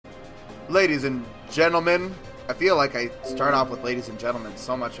Ladies and gentlemen, I feel like I start off with ladies and gentlemen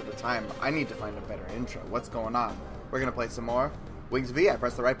so much of the time. I need to find a better intro. What's going on? We're going to play some more Wings V. I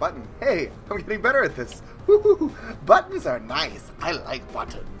pressed the right button. Hey, I'm getting better at this. Woo-hoo. Buttons are nice. I like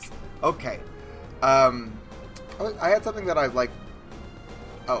buttons. Okay. I had something that I like.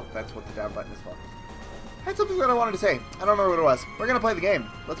 Oh, that's what the down button is for. I had something that I wanted to say. I don't remember what it was. We're going to play the game.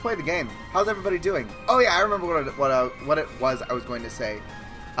 Let's play the game. How's everybody doing? Oh, yeah, I remember what it was I was going to say.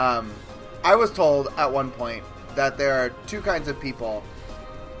 I was told at one point that there are two kinds of people.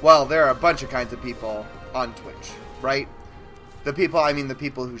 Well, there are a bunch of kinds of people on Twitch, right? The people, I mean the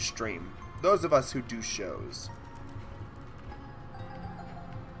people who stream. Those of us who do shows.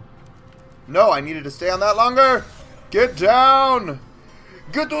 No, I needed to stay on that longer. Get down.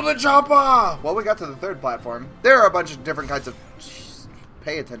 Get to the chopper. Well, we got to the third platform. There are a bunch of different kinds of... Jeez,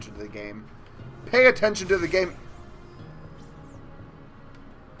 pay attention to the game. Pay attention to the game.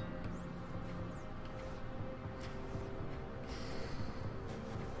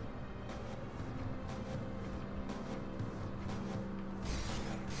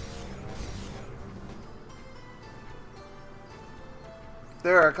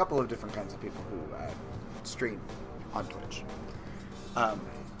 There are a couple of different kinds of people who stream on Twitch.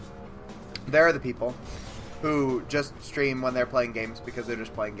 There are the people who just stream when they're playing games because they're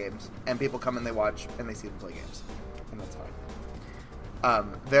just playing games. And people come and they watch and they see them play games. And that's fine.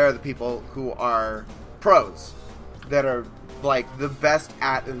 There are the people who are pros that are like the best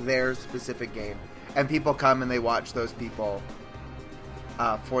at their specific game. And people come and they watch those people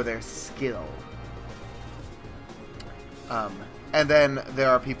for their skill. And then there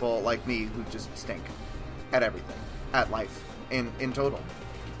are people like me who just stink at everything, at life, in total.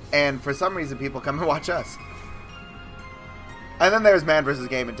 And for some reason, people come and watch us. And then there's Man vs.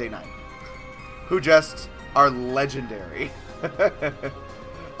 Game and Day 9, who just are legendary.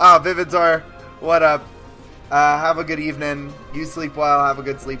 Vividzor, what up? Have a good evening. You sleep well. Have a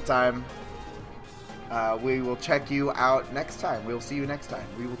good sleep time. We will check you out next time. We'll see you next time.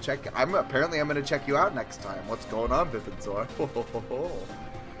 We will check... I'm going to check you out next time. What's going on, Vividzor?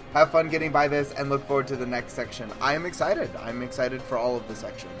 Have fun getting by this and look forward to the next section. I am excited. I'm excited for all of the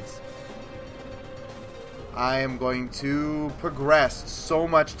sections. I am going to progress so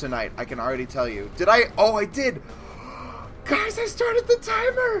much tonight. I can already tell you. Did I? Oh, I did. Guys, I started the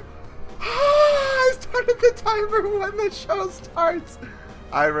timer. I started the timer when the show starts.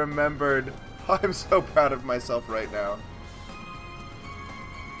 I remembered. I'm so proud of myself right now.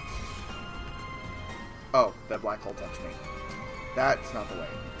 Oh, that black hole touched me. That's not the way.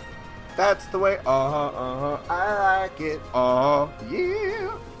 That's the way. I like it.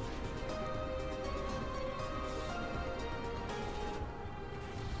 Yeah.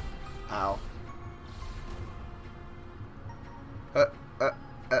 Ow.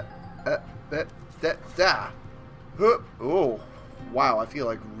 Oh. Wow, I feel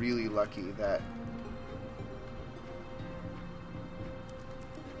like really lucky that...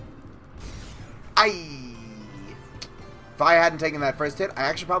 If I hadn't taken that first hit, I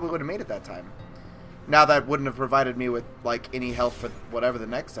actually probably would have made it that time. Now that wouldn't have provided me with, like, any health for whatever the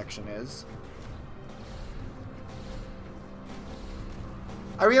next section is.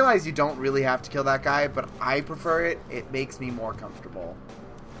 I realize you don't really have to kill that guy, but I prefer it. It makes me more comfortable.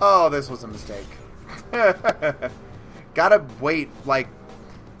 Oh, this was a mistake. Gotta wait, like...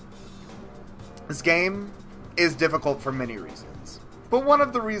 This game is difficult for many reasons. But one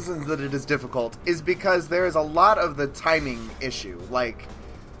of the reasons that it is difficult is because there is a lot of the timing issue. Like,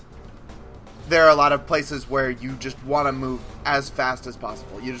 there are a lot of places where you just want to move as fast as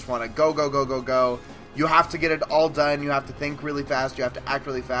possible. You just want to go, go, go, go, go. You have to get it all done. You have to think really fast. You have to act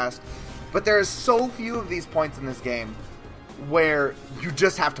really fast. But there are so few of these points in this game where you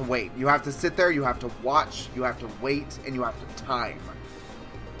just have to wait. You have to sit there, you have to watch, you have to wait, and you have to time.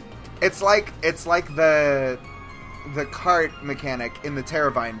 It's like the cart mechanic in the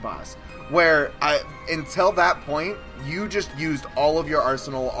Terravine boss, where until that point, you just used all of your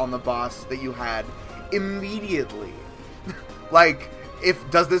arsenal on the boss that you had immediately. Like,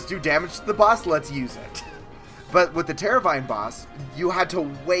 does this do damage to the boss? Let's use it. But with the Terravine boss, you had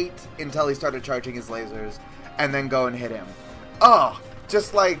to wait until he started charging his lasers, and then go and hit him. Oh,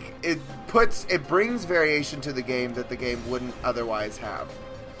 just like, it brings variation to the game that the game wouldn't otherwise have.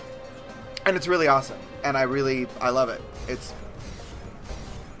 And it's really awesome. And I love it. It's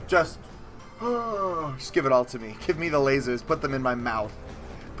just give it all to me. Give me the lasers. Put them in my mouth.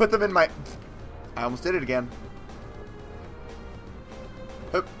 Put them in my... I almost did it again.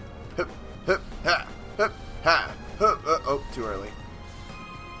 Hup, hup, hup, ha, hup, ha, hup, oh, too early.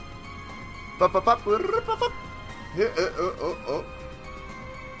 Bup, bup, bup, bup, bup, bup.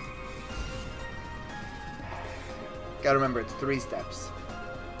 Gotta remember, it's 3 steps.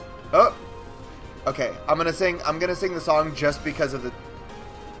 Oh! Okay, I'm gonna sing the song just because of the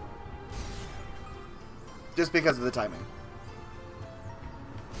timing.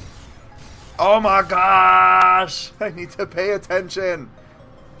 Oh my gosh! I need to pay attention.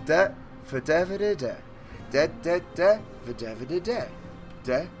 Da for da da da da da da for da da da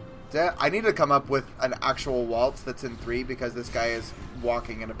da da. I need to come up with an actual waltz that's in 3 because this guy is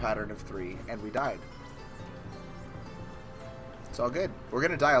walking in a pattern of 3 and we died. It's all good. We're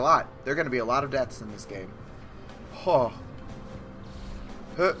gonna die a lot. There are gonna be a lot of deaths in this game. Oh.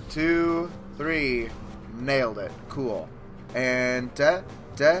 2, 3. Nailed it. Cool. And da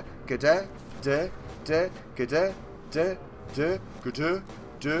da ga da da da ga da da da ga da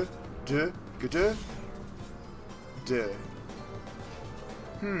da da ga da da.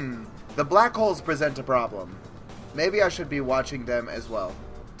 The black holes present a problem. Maybe I should be watching them as well.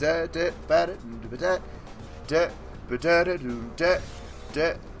 Da da ba da da da ba da da doom da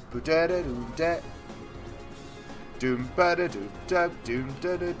da ba da da doom da. Doom ba da doom da doom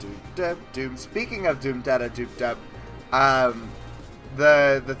da da doom da doom. Speaking of doom da da doom da,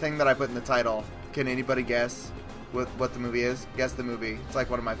 the thing that I put in the title. Can anybody guess what the movie is? Guess the movie. It's like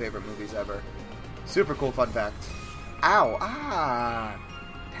one of my favorite movies ever. Super cool fun fact. Ow! Ah!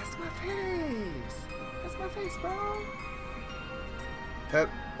 That's my face. That's my face, bro.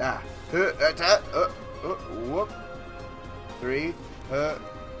 Whoop. 3.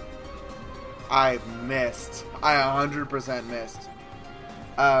 I missed. I 100% missed.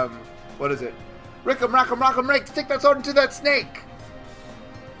 What is it? Rock'em, rake! Stick that sword into that snake!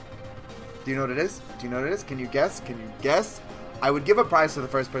 Do you know what it is? Do you know what it is? Can you guess? Can you guess? I would give a prize to the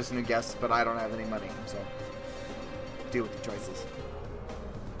first person who guessed, but I don't have any money, so deal with the choices.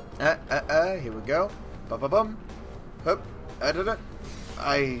 Here we go. Ba-ba-bum. Hup.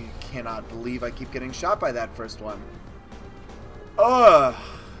 I cannot believe I keep getting shot by that first one. Ugh.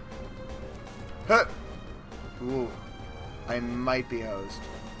 Huh. Ooh. I might be hosed.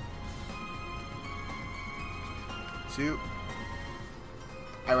 2.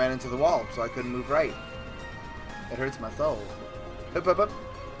 I ran into the wall, so I couldn't move right. It hurts my soul. Hup, hup, hup.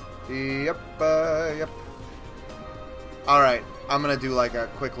 Yep, yep. Alright, I'm gonna do like a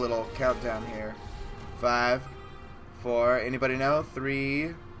quick little countdown here. 5, 4, anybody know?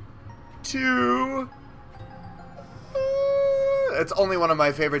 3, 2... It's only one of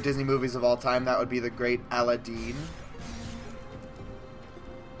my favorite Disney movies of all time. That would be The Great Aladdin.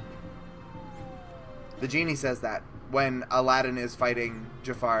 The genie says that when Aladdin is fighting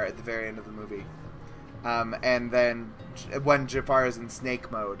Jafar at the very end of the movie. And then when Jafar is in snake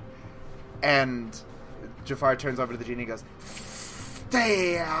mode. And Jafar turns over to the genie and goes,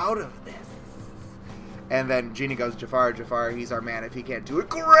 "Stay out of this." And then Genie goes, Jafar, he's our man. If he can't do it,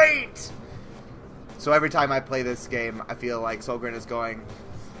 great! So every time I play this game, I feel like Solgren is going,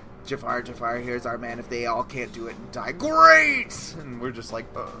 Jafar, here's our man. If they all can't do it and die, great! And we're just like,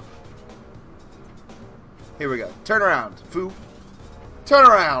 ugh. Here we go. Turn around, foo. Turn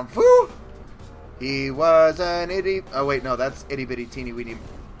around, foo! He was an itty... Oh, wait, no, that's itty bitty teeny weeny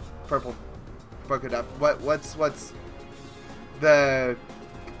purple polka dot. What's the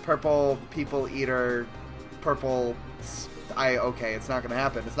purple people eater purple... Okay, it's not gonna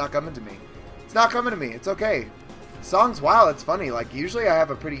happen. It's not coming to me. It's not coming to me. It's okay. Songs, wow, it's funny. Like, usually I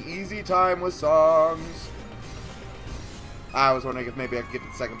have a pretty easy time with songs. I was wondering if maybe I could get to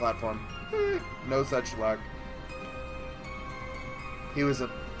the second platform. No such luck. He was a...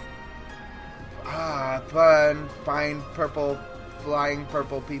 fine purple, flying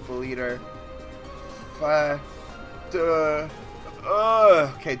purple people eater. Okay,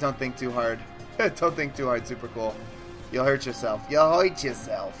 don't think too hard. Don't think too hard, super cool. You'll hurt yourself. You'll hurt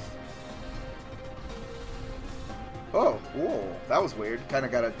yourself. Oh, whoa, that was weird. Kind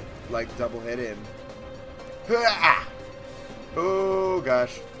of got a, like, double hit in. Oh,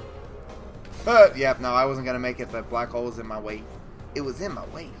 gosh. Yep, no, I wasn't going to make it. The black hole was in my way. It was in my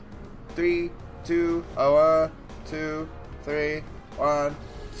way. 3, 2, 1, 2, 3, 1,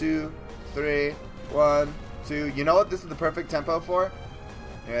 2, 3, 1, 2. You know what this is the perfect tempo for?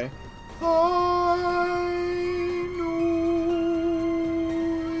 You ready? I know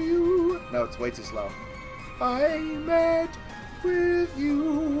you. No, it's way too slow. I met with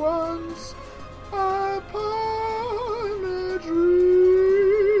you once upon a dream.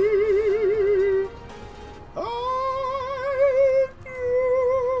 I knew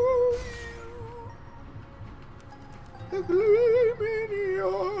you. The gleam in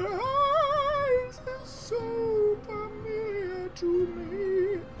your eyes is so familiar to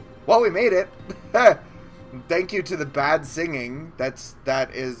me. Well, we made it. Thank you to the bad singing. That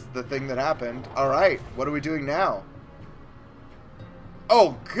is the thing that happened. All right, what are we doing now?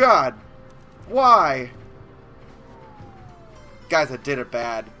 Oh, God. Why? Guys, I did it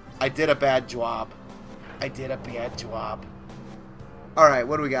bad. I did a bad job. I did a bad job. Alright,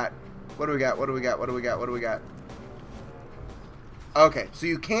 what do we got? What do we got? What do we got? What do we got? What do we got? Okay, so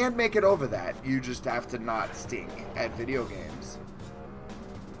you can make it over that. You just have to not stink at video games.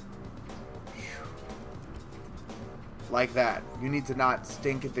 Like that. You need to not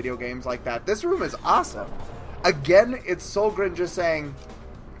stink at video games like that. This room is awesome. Again, it's Solgren just saying,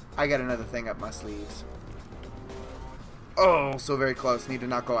 I got another thing up my sleeves. Oh, so very close. Need to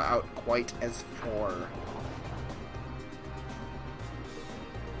not go out quite as far.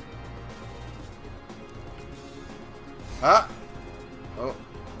 Huh? Oh.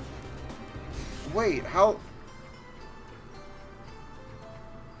 Wait, how...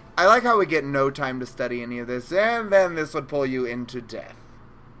 I like how we get no time to study any of this, and then this would pull you into death.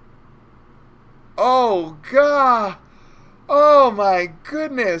 Oh, God! Oh, my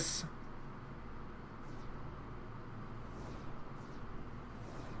goodness!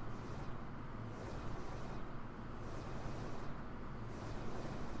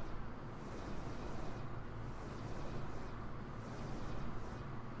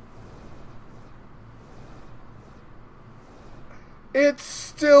 It's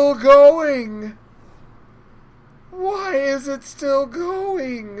still going! Why is it still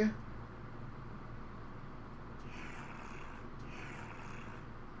going?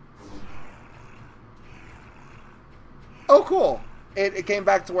 Oh, cool. It came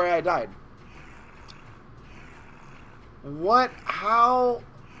back to where I died. What? How?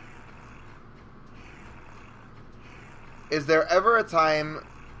 Is there ever a time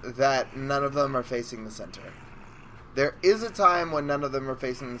that none of them are facing the center? There is a time when none of them are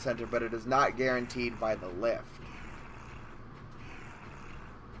facing the center, but it is not guaranteed by the lift.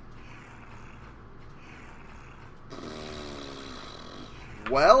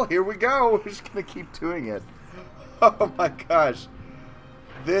 Well, here we go. We're just going to keep doing it. Oh my gosh.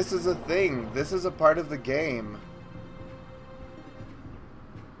 This is a thing. This is a part of the game.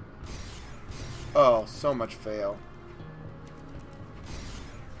 Oh, so much fail.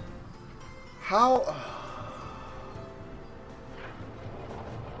 How...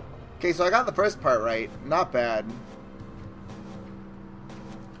 Okay, so I got the first part right. Not bad.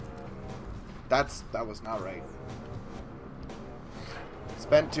 That was not right.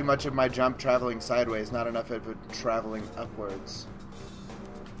 Spent too much of my jump traveling sideways, not enough of it traveling upwards.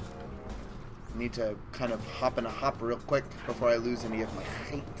 Need to kind of hop in a hop real quick before I lose any of my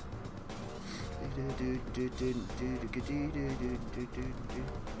height.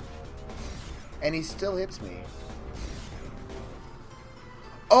 And he still hits me.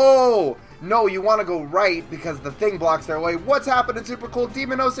 Oh! No, you want to go right because the thing blocks their way. What's happening, SoopurKul?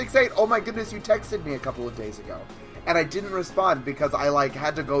 Demon068. Oh my goodness, you texted me a couple of days ago. And I didn't respond because I, like,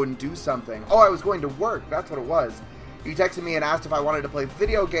 had to go and do something. Oh, I was going to work. That's what it was. You texted me and asked if I wanted to play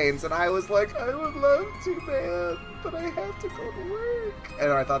video games. And I was like, I would love to, man. But I have to go to work.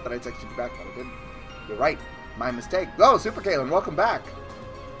 And I thought that I texted you back, but I didn't. You're right. My mistake. Oh, SoopurKaylin, welcome back.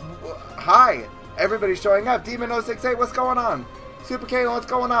 Hi. Everybody's showing up. Demon068, what's going on? SoopurKaylin, what's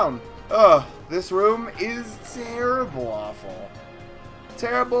going on? Ugh, this room is terrible awful.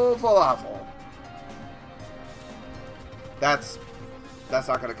 Terrible falafel. That's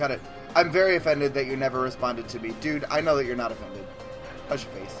not gonna cut it. I'm very offended that you never responded to me. Dude, I know that you're not offended. Hush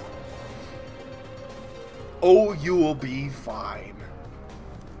your face. Oh, you will be fine.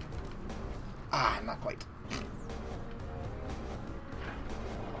 Ah, not quite.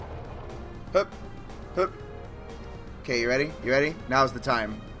 Hup. Hup. Okay, you ready? You ready? Now's the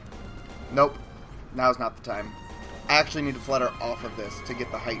time. Nope. Now's not the time. I actually need to flutter off of this to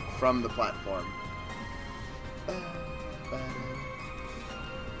get the height from the platform.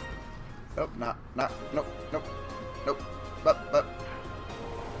 Nope, nope, nope. But.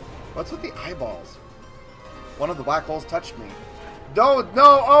 What's with the eyeballs? One of the black holes touched me. No,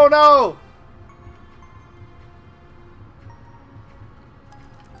 oh no!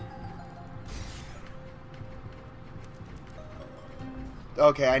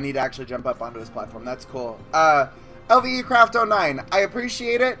 Okay, I need to actually jump up onto this platform. That's cool. LVEcraft09, I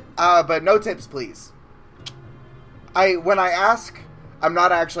appreciate it, but no tips, please. When I ask, I'm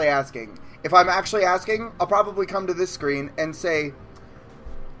not actually asking. If I'm actually asking, I'll probably come to this screen and say,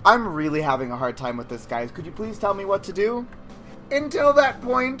 I'm really having a hard time with this, guys. Could you please tell me what to do? Until that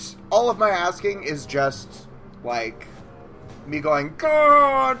point, all of my asking is just, like, me going,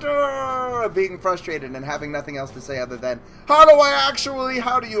 God, being frustrated and having nothing else to say other than, how do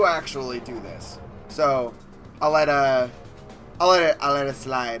you actually do this? So, I'll let it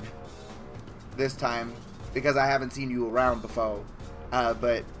slide this time because I haven't seen you around before.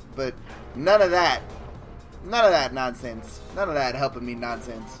 But none of that. None of that nonsense. None of that helping me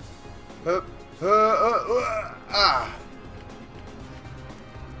nonsense.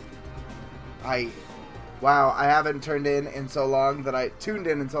 Wow, I haven't tuned in so long that I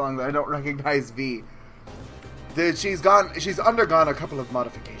don't recognize V. She's undergone a couple of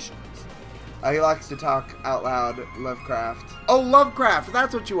modifications. He likes to talk out loud. Lovecraft. Oh, Lovecraft!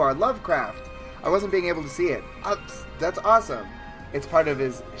 That's what you are, Lovecraft. I wasn't being able to see it. That's awesome. It's part of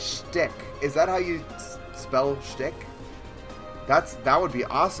his shtick. Is that how you spell shtick? That would be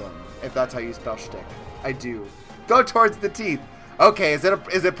awesome if that's how you spell shtick. I do. Go towards the teeth. Okay, is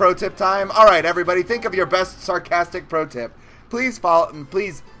it pro tip time? All right, everybody, think of your best sarcastic pro tip. Please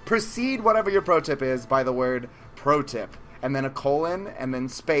precede whatever your pro tip is by the word pro tip, and then a colon, and then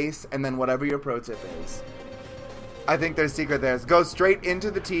space, and then whatever your pro tip is. I think there's secret there. Go straight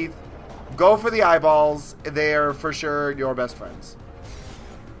into the teeth. Go for the eyeballs. They are for sure your best friends.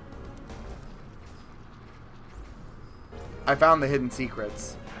 I found the hidden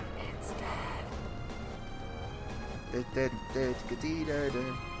secrets.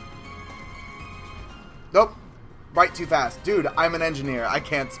 Nope. Right too fast. Dude, I'm an engineer. I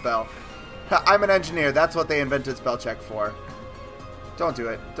can't spell. I'm an engineer. That's what they invented spell check for. Don't do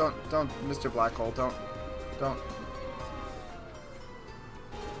it. Don't, Mr. Black Hole. Don't.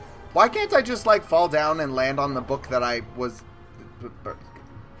 Why can't I just, like, fall down and land on the book that I was...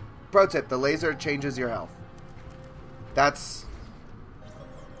 Pro tip, the laser changes your health. That's...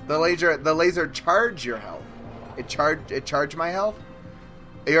 The laser charge your health. It charged my health?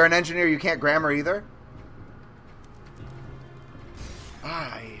 You're an engineer, you can't grammar either?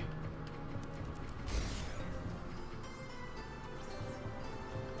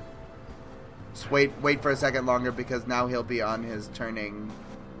 Just wait for a second longer because now he'll be on his turning.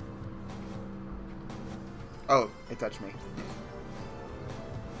 Oh, it touched me.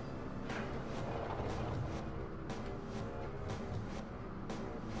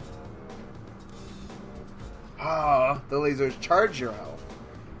 Oh, the lasers charge your health.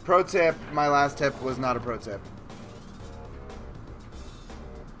 Pro tip, my last tip was not a pro tip.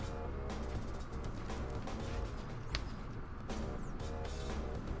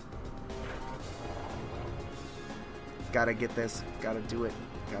 Gotta get this. Gotta do it.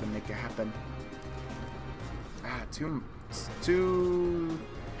 Gotta make it happen. Too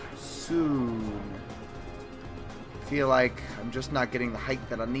soon. Feel like I'm just not getting the height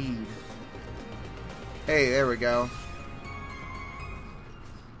that I need. Hey, there we go.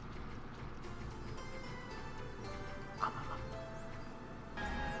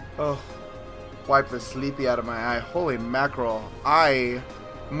 Oh, wipe the sleepy out of my eye. Holy mackerel. I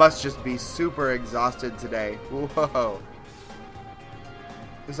must just be super exhausted today. Whoa.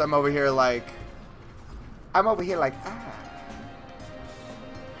 Because I'm over here like,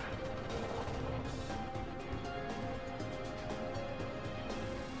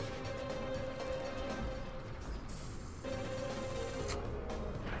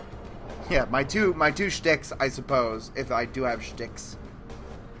 Yeah, my two shticks, I suppose, if I do have shticks.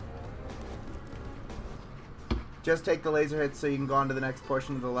 Just take the laser hits so you can go on to the next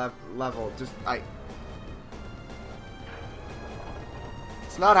portion of the level.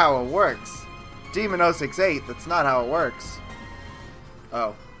 It's not how it works. Demon 068, that's not how it works.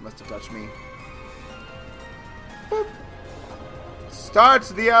 Oh, must have touched me. Boop. Start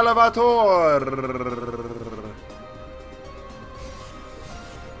the elevator!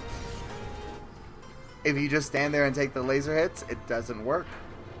 If you just stand there and take the laser hits, it doesn't work.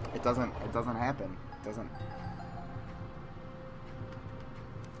 It doesn't happen. It doesn't.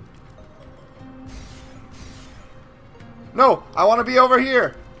 No, I want to be over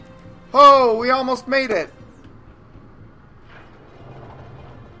here. Oh, we almost made it.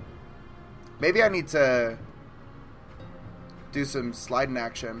 Maybe I need to do some sliding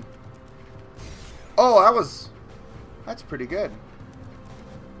action. Oh, that's pretty good.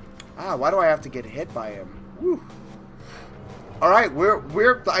 Why do I have to get hit by him? Woo. All right,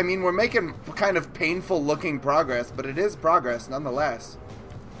 we're making kind of painful looking progress, but it is progress nonetheless.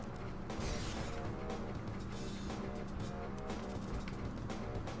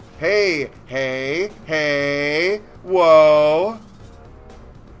 Hey, whoa.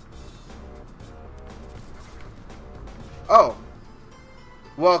 Oh.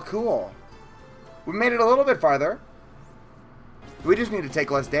 Well, cool. We made it a little bit farther. We just need to take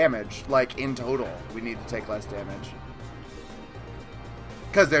less damage. Like, in total, we need to take less damage.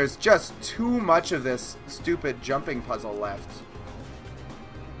 Because there's just too much of this stupid jumping puzzle left.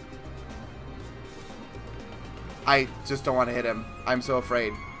 I just don't want to hit him. I'm so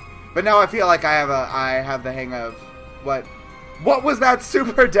afraid. But now I feel like I have the hang of what What was that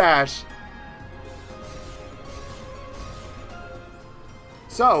super dash?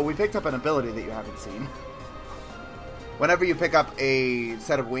 So, we picked up an ability that you haven't seen. Whenever you pick up a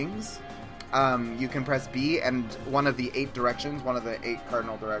set of wings, you can press B and one of the 8 directions, one of the 8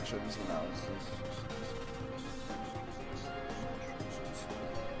 cardinal directions, you know.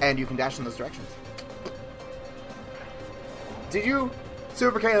 And you can dash in those directions. Did you...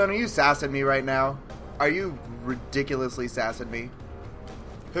 Super Kaylin, are you sassing me right now? Are you ridiculously sassing me?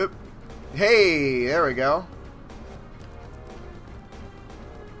 Hoop. Hey, there we go.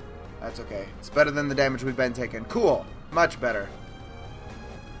 That's okay. It's better than the damage we've been taking. Cool. Much better.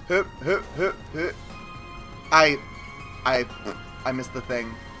 Hoop, hoop, hoop, hoop. I missed the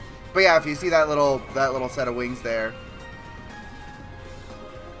thing. But yeah, if you see that little set of wings there.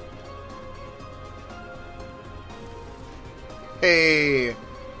 Hey.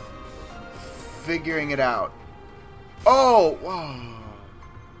 Figuring it out. Oh, wow.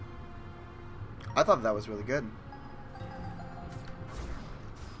 I thought that was really good.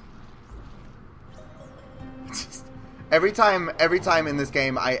 Every time in this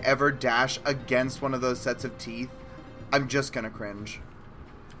game I ever dash against one of those sets of teeth, I'm just gonna cringe.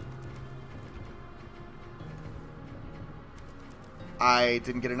 I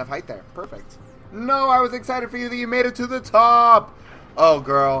didn't get enough height there. Perfect. No, I was excited for you that you made it to the top. Oh,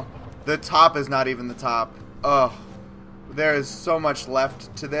 girl. The top is not even the top. Ugh. There is so much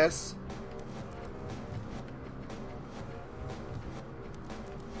left to this.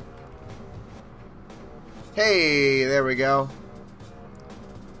 Hey, there we go.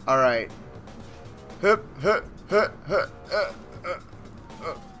 Alright. Hup, hup, hup, hup,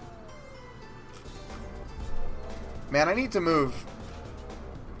 Man, I need to move.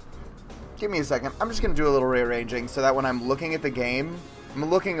 Give me a second. I'm just going to do a little rearranging so that when I'm looking at the game, I'm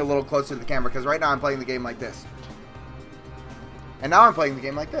looking a little closer to the camera, because right now I'm playing the game like this. And now I'm playing the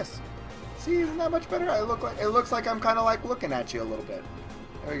game like this. See, isn't that much better? It looks like I'm kind of like looking at you a little bit.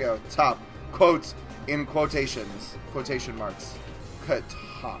 There we go. Top. Quotes in quotations. Quotation marks. Cut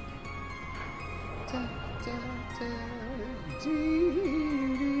top.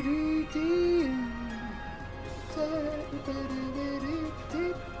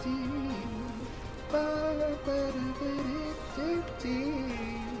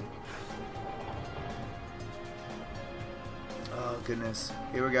 Oh goodness.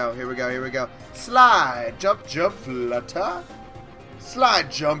 Here we go, here we go, here we go. Slide, jump, jump, flutter.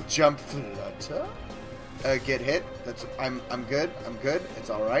 Slide, jump, jump, flutter. Get hit. That's I'm good. I'm good. It's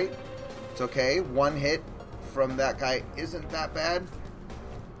alright. It's okay. One hit from that guy isn't that bad.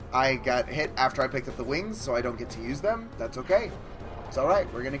 I got hit after I picked up the wings, so I don't get to use them. That's okay. It's alright.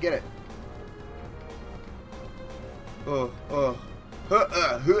 We're gonna get it.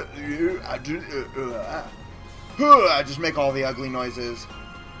 I just make all the ugly noises.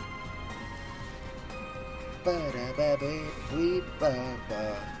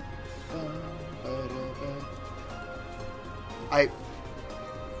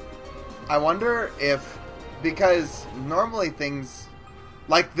 I wonder if, because normally things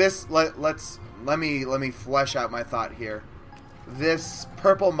like this, let me flesh out my thought here. This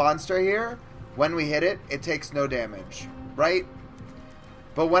purple monster here, when we hit it, it takes no damage, right?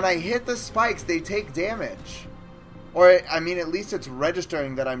 But when I hit the spikes, they take damage. Or, I mean, at least it's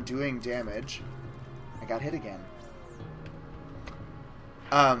registering that I'm doing damage. I got hit again.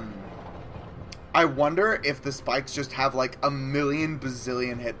 I wonder if the spikes just have like a million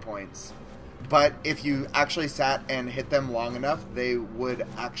bazillion hit points. But if you actually sat and hit them long enough, they would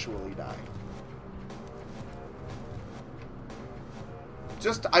actually die.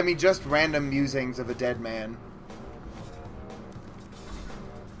 Just random musings of a dead man.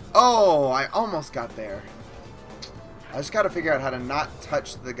 Oh, I almost got there. I just got to figure out how to not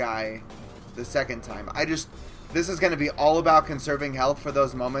touch the guy the second time. This is going to be all about conserving health for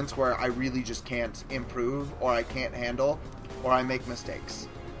those moments where I really just can't improve, or I can't handle, or I make mistakes.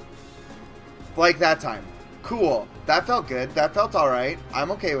 Like that time. Cool. That felt good. That felt alright.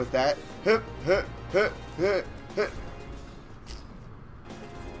 I'm okay with that. Hup, hup, hup, hup, hup.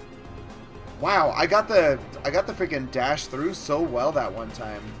 Wow, I got the freaking dash through so well that one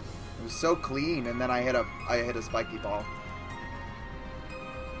time. It was so clean, and then I hit a spiky ball.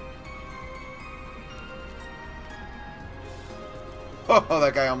 Oh,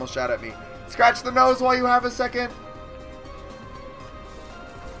 that guy almost shot at me. Scratch the nose while you have a second.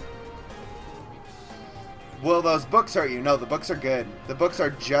 Will those books hurt you? No, the books are good. The books are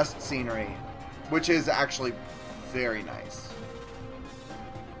just scenery, which is actually very nice.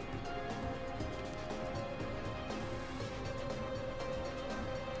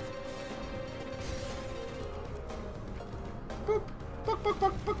 Boop.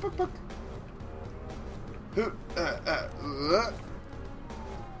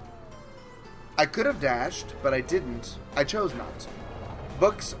 I could have dashed, but I didn't. I chose not to.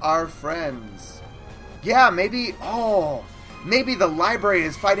 Books are friends. Yeah, maybe... Oh, maybe the library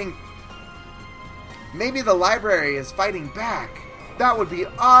is fighting... Maybe the library is fighting back. That would be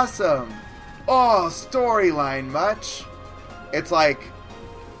awesome. Oh, storyline much. It's like,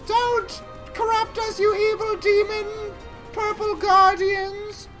 don't corrupt us, you evil demon, purple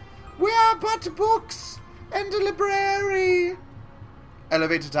guardians. We are but books and a library.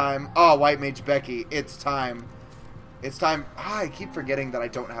 Elevator time. Oh, White Mage Becky, it's time. It's time. I keep forgetting that I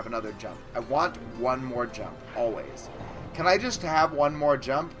don't have another jump. I want one more jump, always. Can I just have one more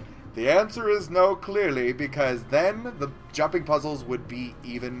jump? The answer is no, clearly, because then the jumping puzzles would be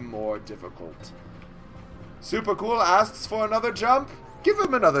even more difficult. SoopurKul asks for another jump? Give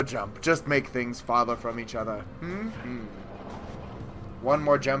him another jump. Just make things farther from each other. One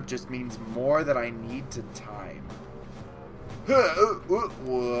more jump just means more that I need to time.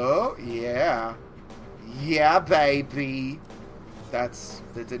 Whoa, yeah. Yeah, baby. That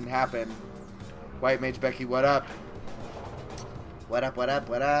didn't happen. White Mage Becky, what up? What up, what up,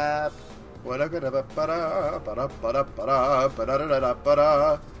 what up? What up, what up, what up, what up, what up, what up, what up, what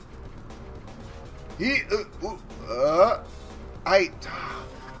up, I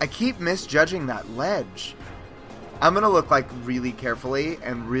keep misjudging that ledge. I'm gonna look like really carefully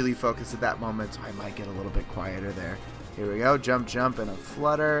and really focus at that moment, so I might get a little bit quieter there. Here we go. Jump, jump, and a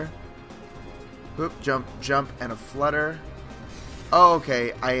flutter. Whoop, jump, jump, and a flutter. Oh,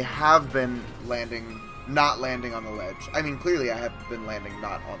 okay. I have been not landing on the ledge. I mean, clearly I have been landing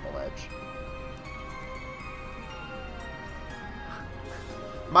not on the ledge.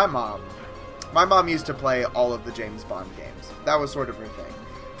 My mom used to play all of the James Bond games. That was sort of her thing.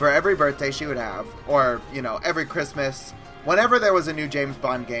 For every birthday she would have, or, you know, every Christmas, whenever there was a new James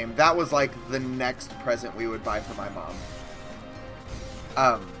Bond game, that was like the next present we would buy for my mom.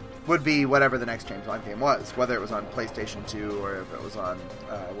 Would be whatever the next James Bond game was, whether it was on PlayStation 2 or if it was on,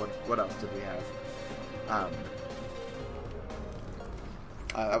 what else did we have?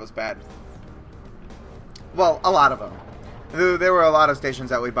 That was bad. Well, a lot of them. There were a lot of stations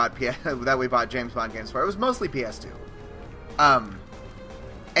that we bought James Bond games for. It was mostly PS2.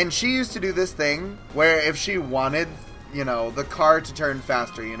 And she used to do this thing where if she wanted, you know, the car to turn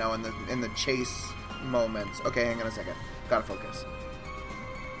faster, you know, in the chase moments. Okay, hang on a second. Gotta focus.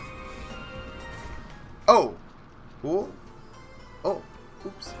 Oh. Cool. Oh.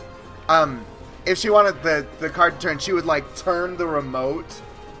 Oops. If she wanted the car to turn, she would, like, turn the remote.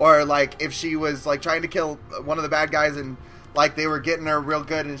 Or, like, if she was, like, trying to kill one of the bad guys and, like, they were getting her real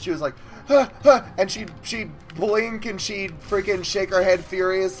good and she was like, huh, huh, and she'd blink and she'd freaking shake her head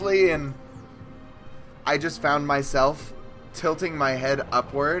furiously, and I just found myself tilting my head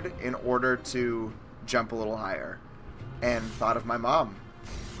upward in order to jump a little higher and thought of my mom.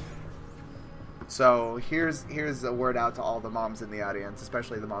 So here's a word out to all the moms in the audience,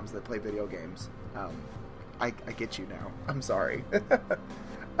 especially the moms that play video games. I get you now. I'm sorry.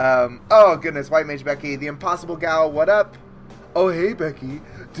 Oh goodness, White Mage Becky, the Impossible Gal, what up? Oh hey Becky,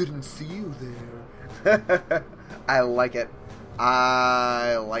 didn't see you there. I like it.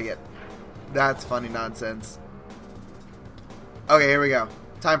 I like it. That's funny nonsense. Okay, here we go.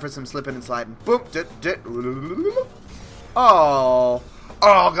 Time for some slipping and sliding. Boom. Oh.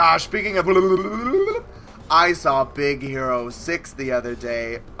 Oh gosh, speaking of, I saw Big Hero 6 the other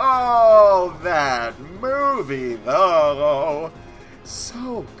day. Oh, that movie though.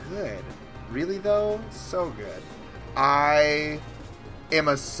 So good. Really though? So good. I am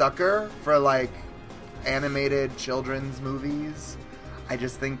a sucker for, like, animated children's movies. I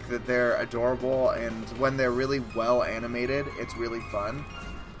just think that they're adorable, and when they're really well animated, it's really fun.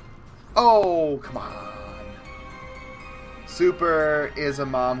 Oh, come on. Super is a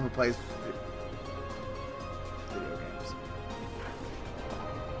mom who plays video games.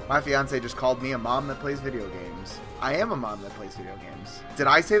 My fiance just called me a mom that plays video games. I am a mom that plays video games. Did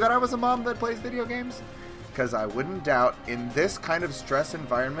I say that I was a mom that plays video games? Because I wouldn't doubt, in this kind of stress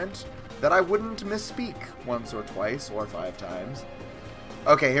environment, that I wouldn't misspeak once or twice or 5 times.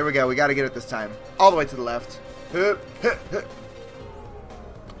 Okay, here we go. We got to get it this time. All the way to the left. I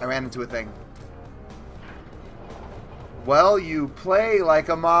ran into a thing. Well, you play like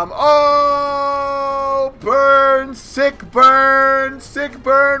a mom. Oh! Burn! Sick burn! Sick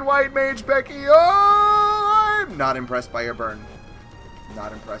burn, White Mage Becky! Oh! I'm not impressed by your burn.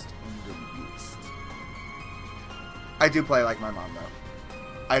 Not impressed in the least. I do play like my mom, though.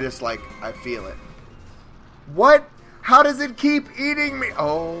 I just, like, I feel it. What? How does it keep eating me?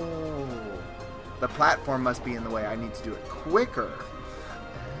 Oh. The platform must be in the way. I need to do it quicker.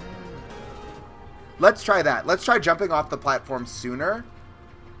 Let's try that. Let's try jumping off the platform sooner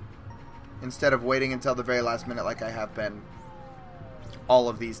instead of waiting until the very last minute like I have been all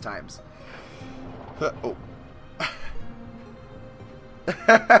of these times. Oh.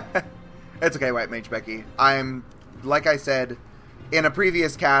 It's okay, White Mage Becky. I'm, like I said in a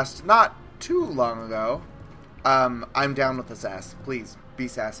previous cast not too long ago, I'm down with the sass. Please, be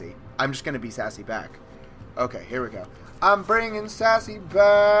sassy. I'm just going to be sassy back. Okay, here we go. I'm bringing sassy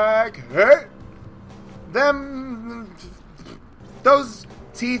back. Hey! Those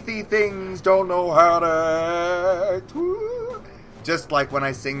teethy things don't know how to act. Just like when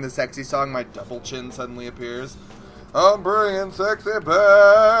I sing the sexy song, my double chin suddenly appears. I'm bringing sexy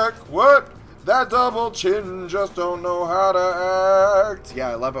back. What? That double chin just don't know how to act. Yeah,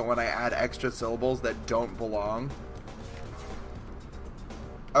 I love it when I add extra syllables that don't belong.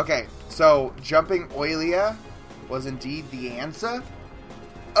 Okay, so jumping Oilia was indeed the answer.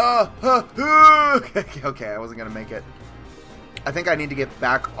 Okay, I wasn't gonna make it. I think I need to get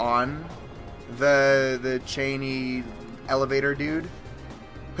back on the chainy elevator dude.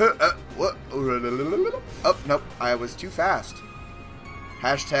 Oh, nope, I was too fast.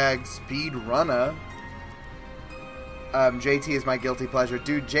 Hashtag speedrunner. JT is my guilty pleasure.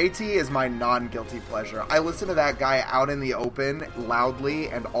 Dude, JT is my non-guilty pleasure. I listen to that guy out in the open, loudly,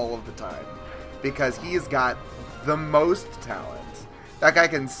 and all of the time. Because he has got the most talent. That guy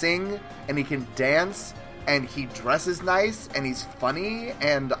can sing, and he can dance, and he dresses nice, and he's funny,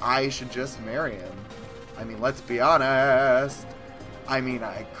 and I should just marry him. I mean, let's be honest. I mean,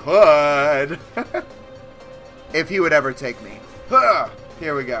 I could. If he would ever take me.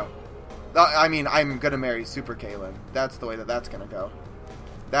 Here we go. I mean, I'm gonna marry SoopurKul. That's the way that that's gonna go.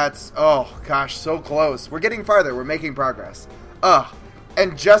 That's, oh gosh, so close. We're getting farther. We're making progress.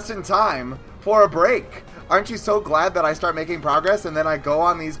 And just in time for a break. Aren't you so glad that I start making progress and then I go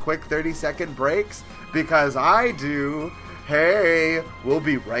on these quick 30-second breaks? Because I do. Hey, we'll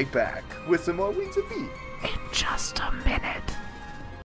be right back with some more Vi. In just a minute.